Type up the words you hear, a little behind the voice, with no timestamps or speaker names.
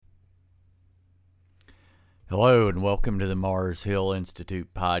Hello and welcome to the Mars Hill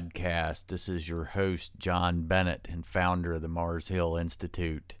Institute podcast. This is your host, John Bennett, and founder of the Mars Hill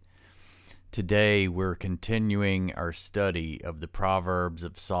Institute. Today we're continuing our study of the Proverbs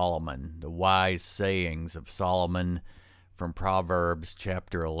of Solomon, the wise sayings of Solomon from Proverbs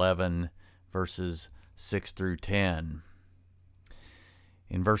chapter 11, verses 6 through 10.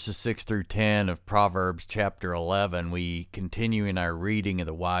 In verses 6 through 10 of Proverbs chapter 11, we continue in our reading of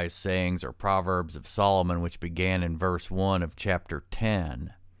the wise sayings or Proverbs of Solomon, which began in verse 1 of chapter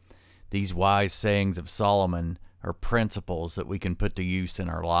 10. These wise sayings of Solomon are principles that we can put to use in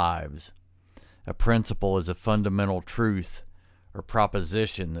our lives. A principle is a fundamental truth or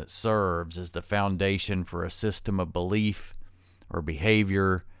proposition that serves as the foundation for a system of belief or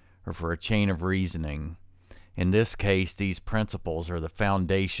behavior or for a chain of reasoning. In this case, these principles are the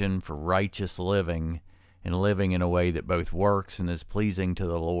foundation for righteous living and living in a way that both works and is pleasing to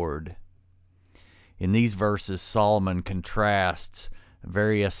the Lord. In these verses, Solomon contrasts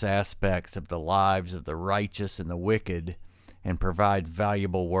various aspects of the lives of the righteous and the wicked and provides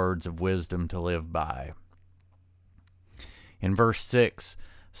valuable words of wisdom to live by. In verse 6,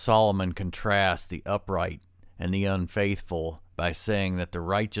 Solomon contrasts the upright and the unfaithful by saying that the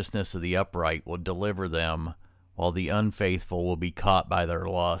righteousness of the upright will deliver them, while the unfaithful will be caught by their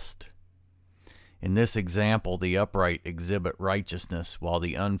lust. In this example, the upright exhibit righteousness, while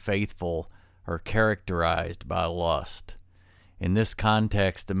the unfaithful are characterized by lust. In this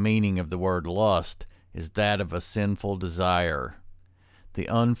context, the meaning of the word lust is that of a sinful desire. The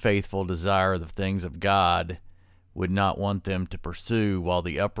unfaithful desire the things of God would not want them to pursue, while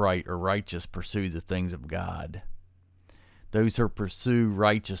the upright or righteous pursue the things of God. Those who pursue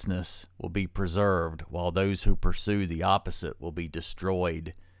righteousness will be preserved, while those who pursue the opposite will be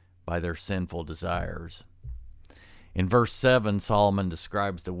destroyed by their sinful desires. In verse 7, Solomon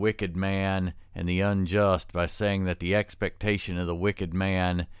describes the wicked man and the unjust by saying that the expectation of the wicked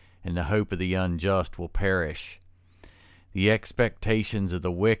man and the hope of the unjust will perish. The expectations of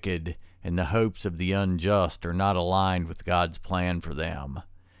the wicked and the hopes of the unjust are not aligned with God's plan for them.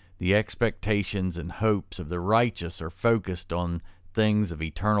 The expectations and hopes of the righteous are focused on things of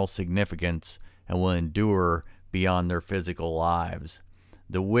eternal significance and will endure beyond their physical lives.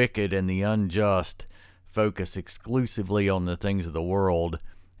 The wicked and the unjust focus exclusively on the things of the world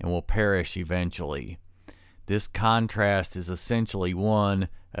and will perish eventually. This contrast is essentially one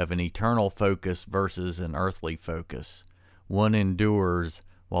of an eternal focus versus an earthly focus. One endures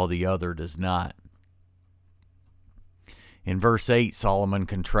while the other does not. In verse 8, Solomon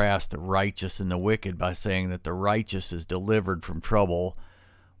contrasts the righteous and the wicked by saying that the righteous is delivered from trouble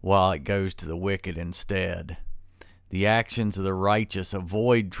while it goes to the wicked instead. The actions of the righteous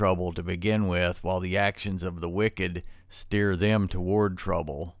avoid trouble to begin with, while the actions of the wicked steer them toward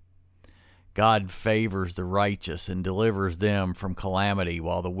trouble. God favors the righteous and delivers them from calamity,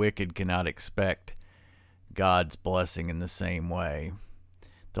 while the wicked cannot expect God's blessing in the same way.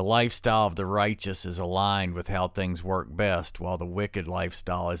 The lifestyle of the righteous is aligned with how things work best, while the wicked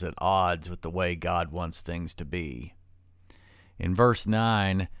lifestyle is at odds with the way God wants things to be. In verse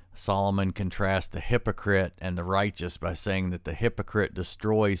 9, Solomon contrasts the hypocrite and the righteous by saying that the hypocrite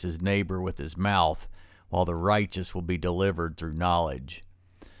destroys his neighbor with his mouth, while the righteous will be delivered through knowledge.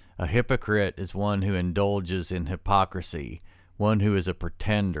 A hypocrite is one who indulges in hypocrisy, one who is a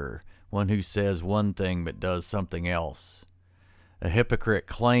pretender, one who says one thing but does something else. A hypocrite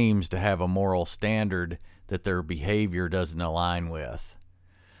claims to have a moral standard that their behavior doesn't align with.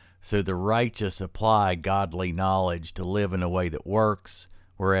 So the righteous apply godly knowledge to live in a way that works,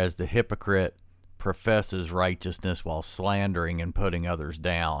 whereas the hypocrite professes righteousness while slandering and putting others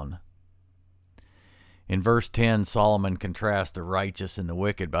down. In verse 10, Solomon contrasts the righteous and the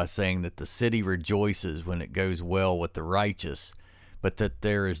wicked by saying that the city rejoices when it goes well with the righteous, but that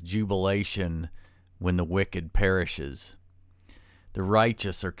there is jubilation when the wicked perishes. The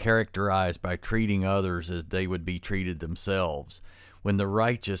righteous are characterized by treating others as they would be treated themselves. When the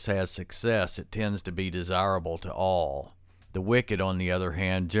righteous has success, it tends to be desirable to all. The wicked, on the other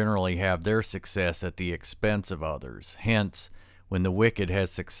hand, generally have their success at the expense of others. Hence, when the wicked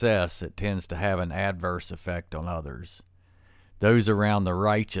has success, it tends to have an adverse effect on others. Those around the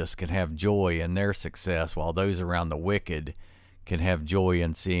righteous can have joy in their success, while those around the wicked can have joy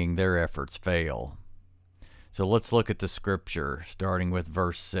in seeing their efforts fail. So let's look at the scripture, starting with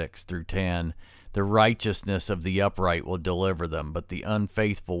verse 6 through 10. The righteousness of the upright will deliver them, but the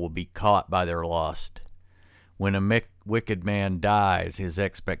unfaithful will be caught by their lust. When a wicked man dies, his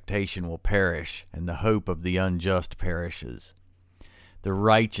expectation will perish, and the hope of the unjust perishes. The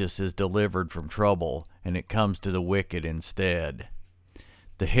righteous is delivered from trouble, and it comes to the wicked instead.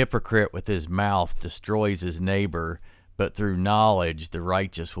 The hypocrite with his mouth destroys his neighbor, but through knowledge the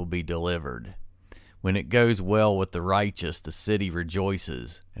righteous will be delivered. When it goes well with the righteous, the city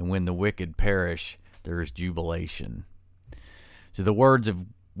rejoices, and when the wicked perish, there is jubilation. So the words of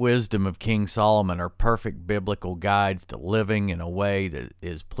wisdom of King Solomon are perfect biblical guides to living in a way that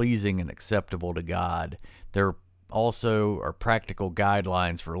is pleasing and acceptable to God. There also are practical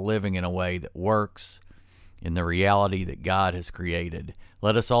guidelines for living in a way that works in the reality that God has created.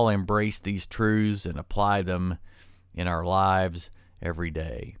 Let us all embrace these truths and apply them in our lives every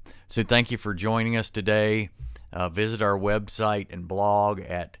day. So thank you for joining us today. Visit our website and blog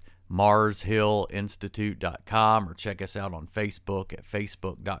at marshillinstitute.com or check us out on Facebook at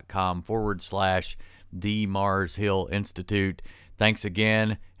facebook.com/The Mars Hill Institute. Thanks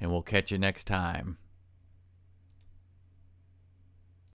again, and we'll catch you next time.